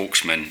 and his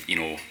spokesman,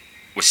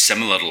 was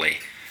similarly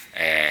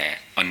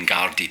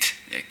unguarded,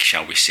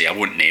 shall we say. I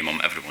won't name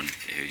him. Everyone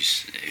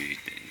who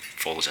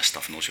follows this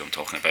stuff knows who I'm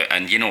talking about.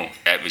 And,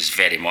 it was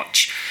very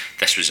much,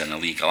 this was an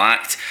illegal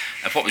act.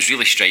 And what was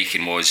really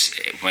striking was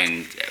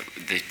when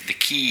the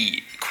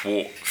key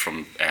quote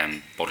from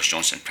Boris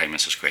Johnson, Prime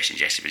Minister's questions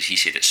yesterday, was he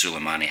said that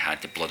Soleimani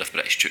had the blood of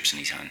British troops in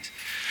his hands.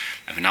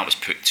 And when that was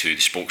put to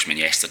the spokesman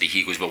yesterday,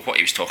 he goes, well, what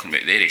he was talking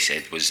about there, he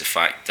said, was the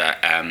fact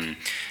that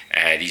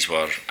these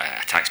were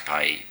attacks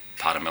by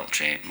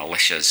paramilitary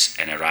militias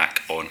in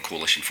Iraq on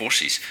coalition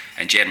forces.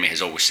 And Jeremy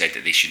has always said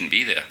that they shouldn't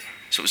be there.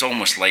 So it was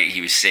almost like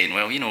he was saying,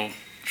 well,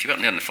 if you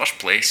weren't there in the first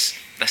place,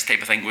 this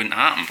type of thing wouldn't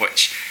happen.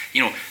 Which,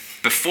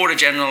 before a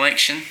general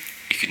election,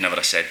 he could never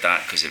have said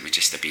that, because it would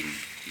just have been,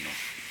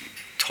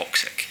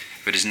 toxic.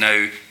 Whereas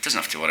now, he doesn't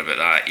have to worry about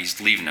that. He's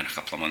leaving in a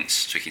couple of months,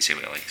 so he can say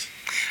what he likes.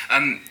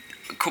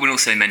 Corbyn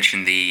also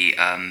mentioned the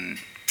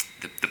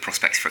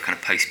prospects for a kind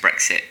of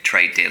post-Brexit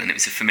trade deal, and it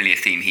was a familiar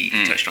theme he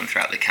touched on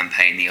throughout the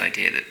campaign, the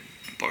idea that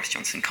Boris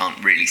Johnson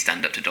can't really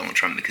stand up to Donald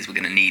Trump because we're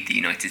going to need the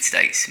United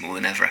States more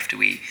than ever after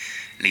we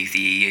leave the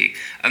EU.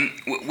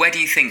 Where do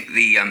you think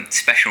the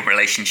special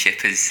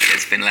relationship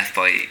has been left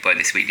by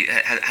this week?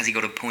 Has he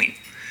got a point?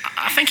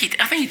 I think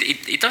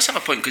he does have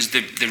a point, because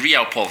the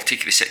realpolitik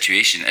of the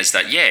situation is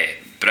that,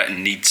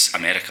 Britain needs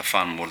America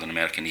far more than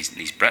America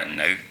needs Britain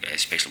now,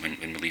 especially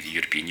when we leave the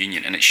European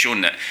Union. And it's shown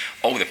that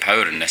all the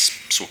power in this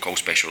so-called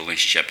special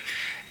relationship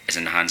is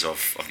in the hands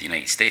of the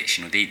United States.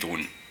 They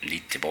don't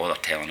need to bother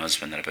telling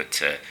us when they're about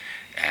to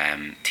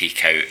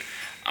take out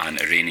an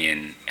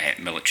Iranian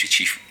military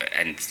chief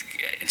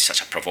in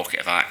such a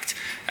provocative act.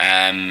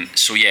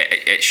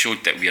 It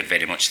showed that we are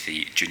very much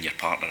the junior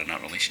partner in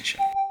that relationship.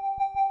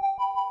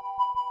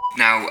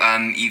 Now,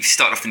 you've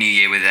started off the new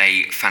year with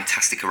a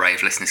fantastic array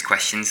of listeners'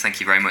 questions. Thank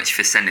you very much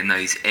for sending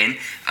those in.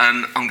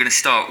 I'm going to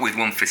start with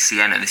one for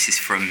Sienna. This is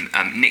from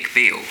Nick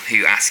Beale,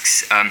 who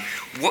asks,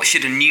 what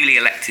should a newly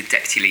elected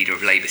Deputy Leader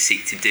of Labour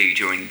seek to do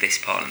during this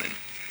Parliament?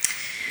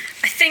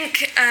 I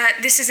think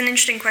this is an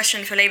interesting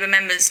question for Labour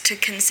members to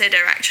consider,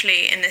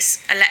 actually, in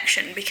this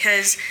election,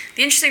 because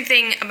the interesting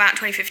thing about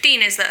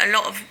 2015 is that a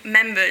lot of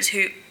members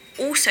who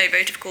also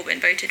voted for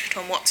Corbyn voted for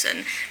Tom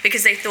Watson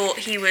because they thought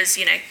he was,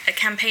 a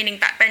campaigning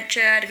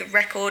backbencher, had a good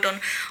record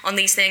on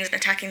these things and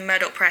attacking the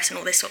Murdoch press and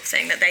all this sort of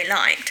thing that they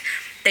liked.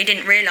 They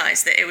didn't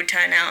realise that it would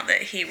turn out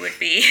that he would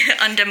be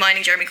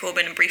undermining Jeremy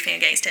Corbyn and briefing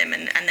against him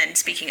and then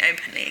speaking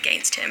openly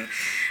against him.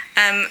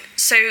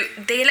 So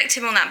they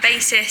elected him on that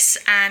basis,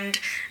 and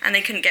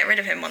they couldn't get rid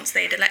of him once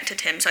they'd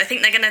elected him. So I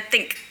think they're going to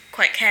think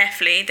quite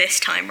carefully this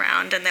time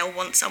round, and they'll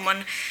want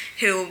someone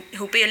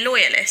who'll be a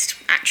loyalist,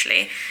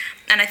 actually.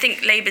 And I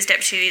think Labour's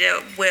deputy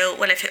leader will,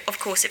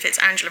 if it's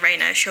Angela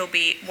Rayner, she'll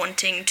be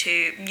wanting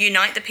to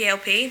unite the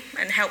PLP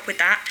and help with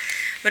that,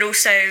 but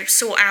also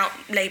sort out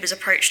Labour's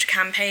approach to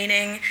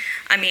campaigning.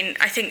 I mean,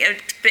 I think a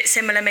bit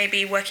similar,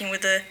 maybe working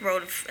with the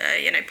role of,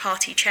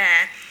 party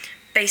chair,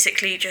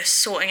 basically just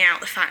sorting out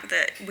the fact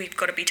that we've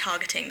got to be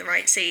targeting the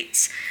right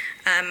seats,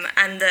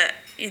 and that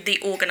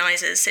the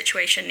organisers'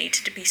 situation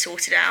needed to be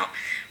sorted out.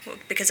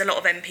 because a lot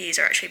of MPs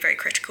are actually very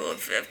critical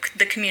of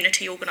the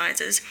community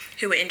organisers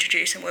who were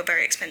introduced and were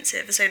very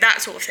expensive. So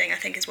that sort of thing, I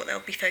think, is what they'll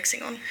be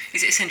focusing on.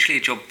 Is it essentially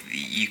a job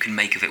you can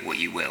make of it what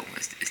you will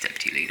as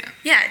deputy leader?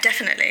 Yeah,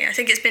 definitely. I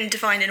think it's been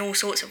defined in all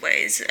sorts of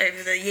ways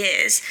over the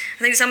years.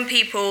 I think some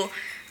people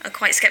are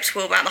quite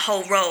sceptical about the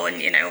whole role, and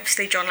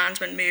obviously John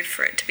Lansman moved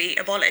for it to be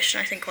abolished,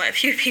 and I think quite a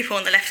few people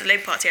on the left of the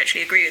Labour Party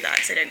actually agree with that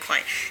because they don't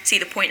quite see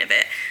the point of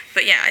it.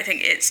 But yeah, I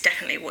think it's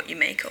definitely what you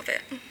make of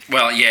it.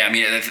 Well, yeah, I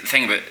mean, the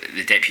thing about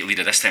the deputy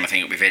leader this time, I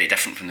think it'll be very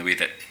different from the way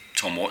that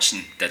Tom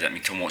Watson did it. I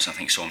mean, Tom Watson, I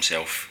think, saw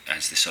himself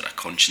as the sort of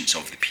conscience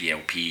of the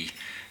PLP,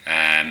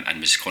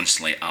 and was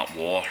constantly at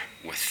war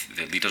with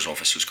the leader's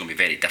office, so it's going to be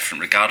very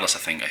different, regardless, I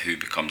think, of who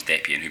becomes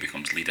deputy and who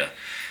becomes leader.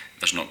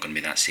 There's not going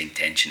to be that same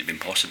tension. It'd be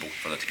impossible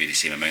for there to be the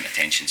same amount of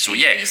tension. So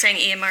yeah. Are you saying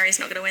Ian Murray's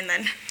not going to win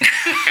then?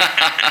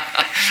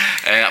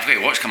 I've got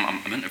to watch him.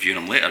 I'm interviewing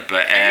him later,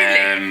 but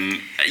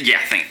Really? yeah,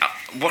 I think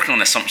working on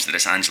the assumption that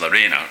it's Angela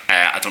Rayner,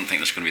 I don't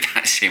think there's going to be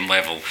that same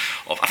level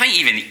of. I think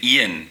even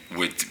Ian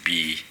would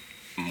be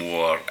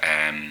more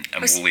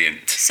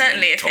emollient.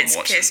 Certainly, if Tom it's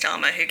Watson. Keir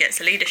Starmer who gets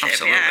the leadership.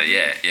 Absolutely,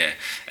 yeah.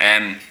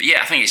 But yeah,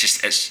 I think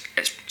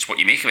it's what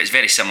you make of it. It's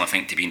very similar, I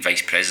think, to being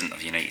Vice President of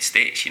the United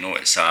States.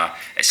 It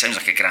sounds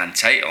like a grand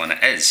title, and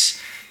it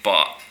is,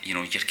 but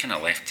you're kind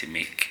of left to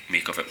make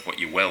of it what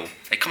you will.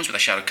 It comes with a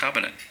shadow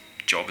cabinet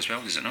job as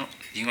well, does it not?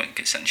 You want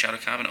to sit in shadow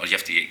cabinet, or do you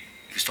have to get?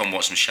 It's Tom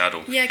Watson's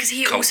shadow. Yeah, because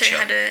he culture. also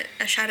had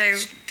a shadow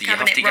Do you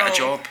cabinet have to role. get a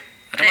job?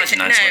 I'd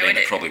imagine Angela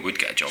Rayner probably would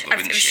get a job, though,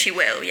 wouldn't she? She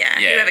will, yeah.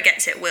 Whoever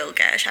gets it will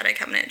get a shadow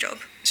cabinet job.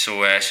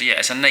 So yeah,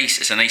 it's a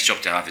nice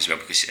job to have as well,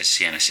 because as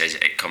Sienna says,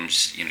 it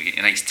comes, you get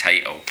a nice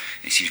title.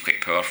 It seems quite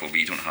powerful, but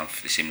you don't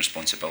have the same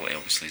responsibility,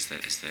 obviously, as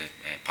the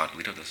party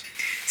leader does.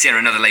 Sienna,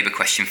 another Labour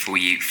question for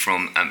you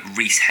from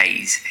Rhys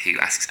Hayes, who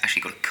asks,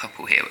 actually got a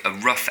couple here, a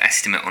rough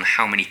estimate on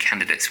how many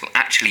candidates will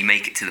actually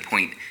make it to the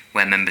point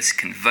where members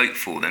can vote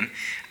for them,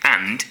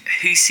 and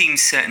who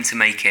seems certain to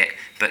make it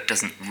but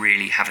doesn't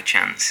really have a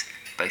chance,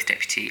 both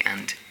deputy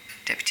and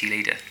deputy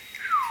leader.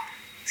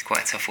 It's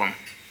quite a tough one.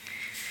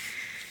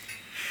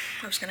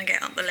 I was going to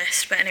get up the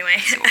list, but anyway,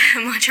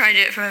 I'll try and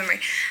do it from memory.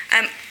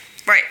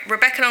 Right,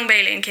 Rebecca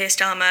Long-Bailey and Keir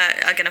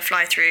Starmer are going to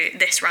fly through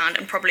this round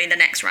and probably the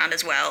next round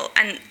as well.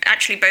 And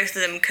actually both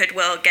of them could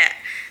well get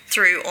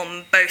through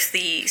on both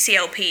the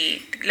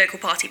CLP local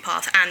party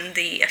path and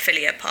the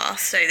affiliate path,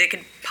 so they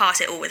could pass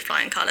it all with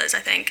flying colours, I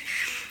think.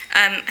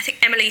 I think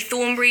Emily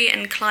Thornberry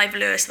and Clive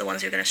Lewis are the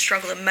ones who are going to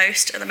struggle the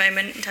most at the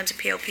moment in terms of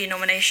PLP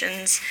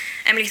nominations.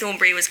 Emily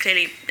Thornberry was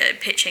clearly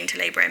pitching to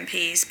Labour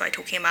MPs by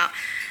talking about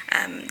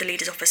the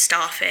leader's office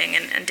staffing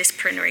and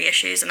disciplinary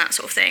issues and that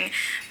sort of thing,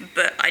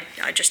 but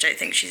I just don't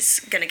think she's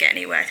going to get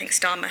anywhere. I think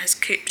Starmer has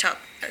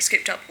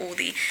scooped up all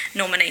the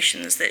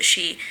nominations that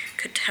she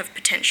could have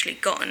potentially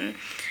gotten.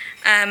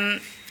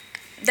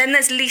 Then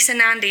there's Lisa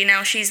Nandy.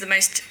 Now she's the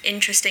most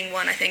interesting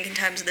one, I think, in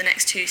terms of the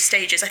next two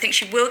stages. I think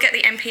she will get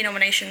the MP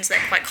nominations. They're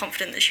quite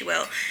confident that she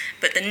will.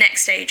 But the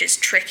next stage is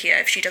trickier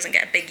if she doesn't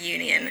get a big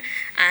union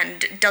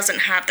and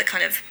doesn't have the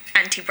kind of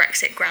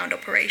anti-Brexit ground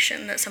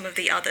operation that some of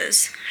the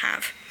others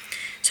have.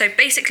 So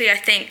basically, I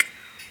think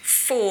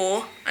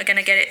 4 are going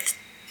to get it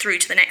through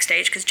to the next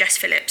stage, because Jess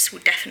Phillips will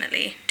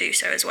definitely do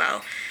so as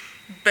well.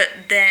 But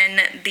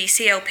then the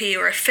CLP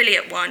or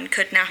affiliate one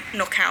could now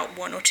knock out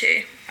 1 or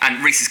 2.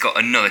 And Rhys has got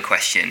another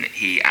question.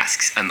 He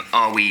asks,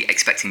 are we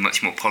expecting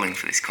much more polling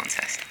for this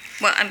contest?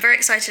 Well, I'm very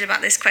excited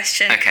about this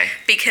question. Okay.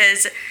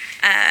 Because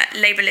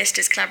Labour List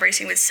is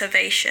collaborating with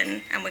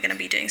Survation, and we're going to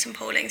be doing some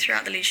polling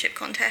throughout the leadership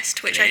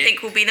contest, which I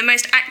think will be the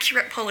most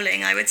accurate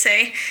polling, I would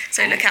say.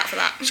 So look out for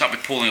that. So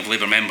that'll be polling of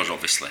Labour members,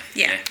 obviously.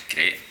 Yeah.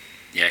 Great.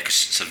 Yeah, because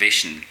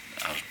Survation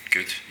are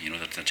good.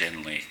 They're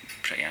generally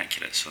pretty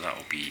accurate, so that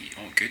will be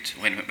good.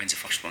 When's the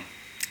first one?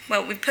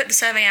 Well, we put the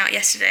survey out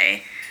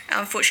yesterday.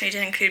 Unfortunately, it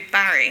didn't include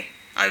Barry.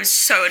 I was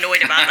so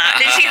annoyed about that.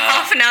 Literally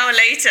half an hour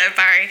later,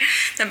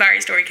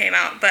 Barry's story came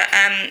out. But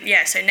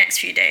yeah, so next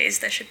few days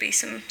there should be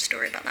some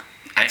story about that.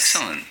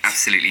 Excellent.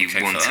 Absolutely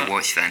Okay, one for to that.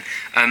 watch then.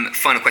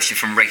 Final question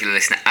from regular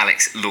listener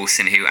Alex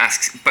Lawson, who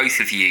asks both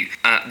of you,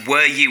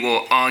 were you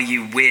or are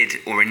you weird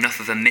or enough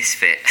of a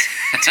misfit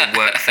to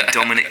work for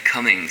Dominic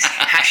Cummings?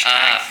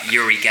 #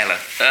 Uri Geller.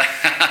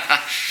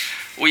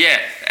 Well,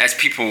 yeah, as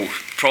people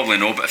probably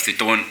know, but if they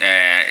don't,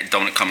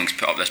 Dominic Cummings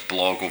put up this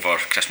blog over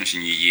Christmas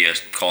and New Year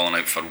calling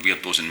out for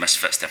weirdos and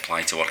misfits to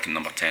apply to work in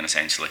number 10,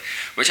 essentially,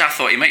 which I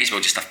thought he might as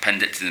well just have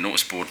pinned it to the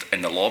notice board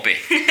in the lobby,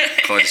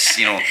 because,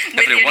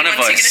 every one of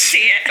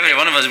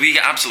us, we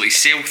absolutely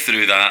sail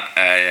through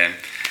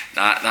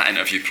that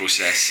interview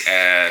process.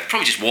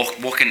 Probably just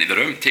walk into the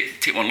room,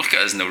 take one look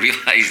at us, and they'll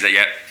realise that,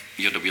 yeah,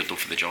 you're the weirdo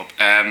for the job.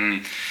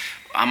 Am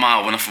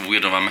I enough of a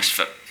weirdo of a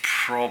misfit?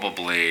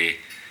 Probably.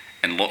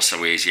 In lots of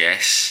ways,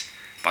 yes,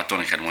 but I don't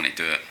think I'd want to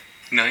do it.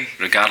 No?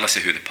 Regardless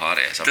of who the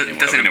party is. Doesn't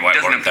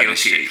appeal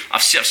to you?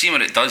 I've seen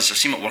what it does. I've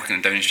seen what working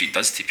in Downing Street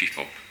does to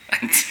people,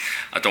 and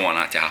I don't want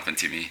that to happen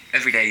to me.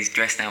 Every day is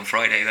dressed down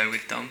Friday though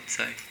with Dom,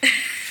 so...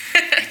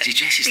 He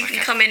dresses You like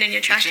can come in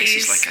your trackies. He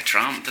dresses like a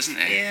tramp, doesn't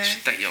he? Yeah. It's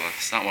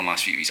ridiculous. That one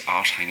last week with his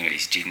arse hanging out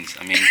his jeans.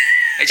 I mean,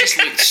 It just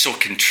looked so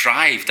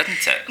contrived,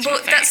 didn't it?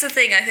 Well, that's the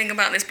thing I think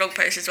about this blog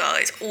post as well.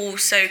 It's all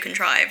so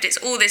contrived. It's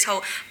all this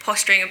whole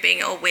posturing of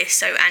being, oh, we're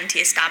so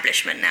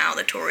anti-establishment now,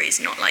 the Tories,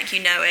 not like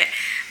you know it.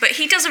 But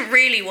he doesn't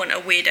really want a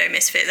weirdo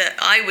misfit that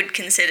I would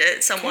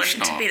consider someone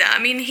to be that.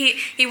 I mean,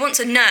 he wants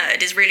a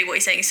nerd, is really what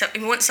he's saying. So he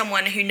wants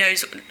someone who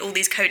knows all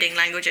these coding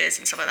languages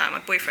and stuff like that. My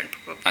boyfriend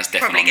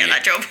probably get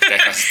that job. But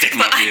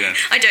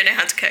I don't know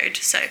how to code,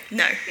 so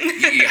no.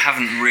 You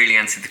haven't really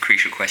answered the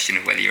crucial question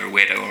of whether you're a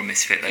weirdo or a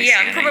misfit, though.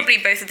 Yeah, I'm probably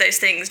both of those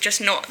things, just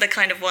not the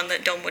kind of one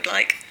that Dom would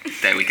like.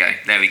 There we go.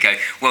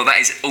 Well, that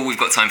is all we've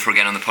got time for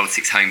again on the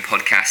Politics Home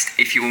podcast.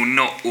 If you're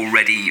not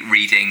already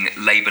reading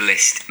Labour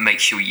List, make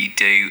sure you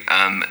do.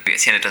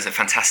 Sienna does a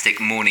fantastic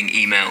morning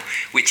email,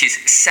 which is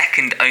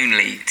second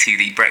only to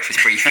the breakfast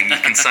briefing. You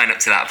can sign up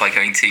to that by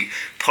going to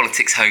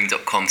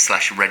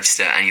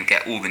politicshome.com/register and you'll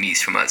get all the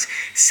news from us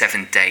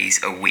 7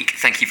 days a week.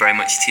 Thank you very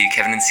much to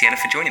Kevin and Sienna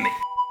for joining me.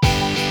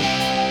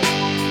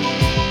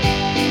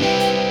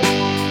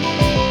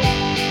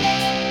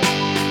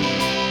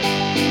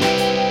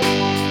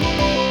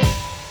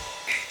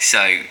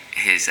 So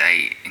here's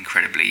a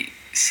incredibly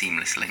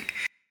seamless link.